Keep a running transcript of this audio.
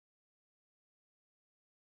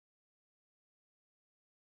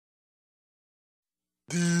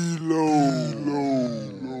You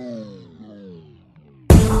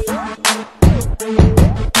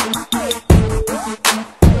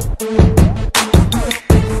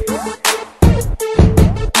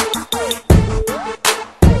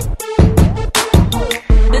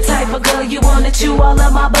wanna chew all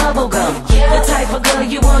of my bubble gum. The type of girl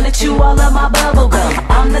you wanna chew all of my bubble gum.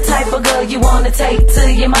 I'm the type of girl you wanna take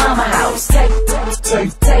to your mama house.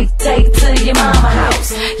 Take to your mama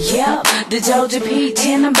house. Yep, the Georgia Peach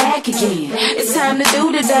and I'm back again. It's time to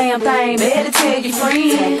do the damn thing. Better tell your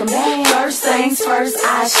friend. First things first,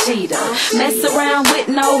 I sheet her. Mess around with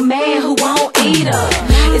no man who won't eat her.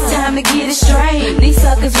 It's time to get it straight. These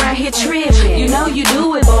suckers right here tripping. You know you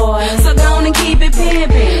do it, boy. So go on and keep it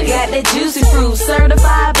pimping. Got that juicy fruit,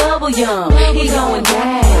 certified bubble yum. He going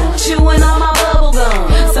down, chewing on my bubble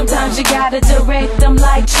gum. Sometimes you gotta direct them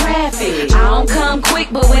like traffic. I don't come quick,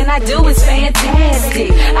 but when I do, it's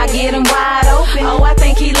fantastic. I get him wide open, oh, I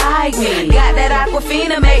think he like me. Got that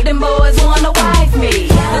Aquafina, make them boys wanna wife me.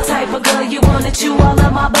 The type of girl you wanna chew all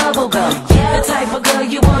of my bubble gum. The type of girl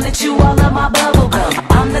you wanna chew all of my bubble gum.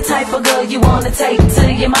 I'm the type of girl you wanna take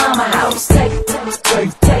to your mama house. Take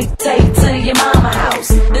to your mama house.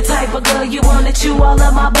 The type of girl you wanna chew all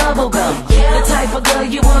of my bubble gum. The type of girl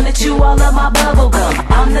you wanna chew all of my bubble gum.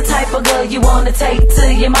 I'm the type of girl you wanna take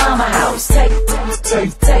to your mama house. Take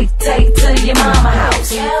to your mama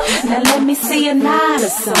house. Now let me see a nod or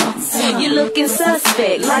something. You looking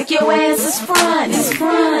suspect, like your ass is front.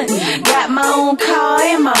 Got my own car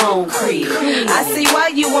and my own crib. I see why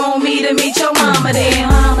you want me to meet your mama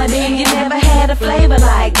then. You never had a flavor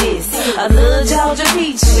like this. A little Georgia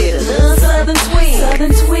peach with a little southern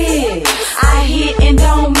twist. I hit and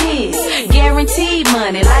don't miss. Guaranteed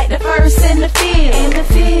money like the first in the field.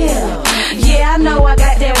 Yeah, I know I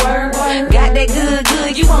got that word. Got that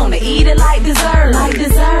good. You wanna eat it like dessert.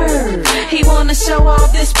 He wanna show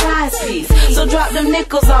off this prize piece. So drop them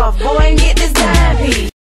nickels off, boy, and get this dime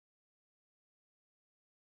piece.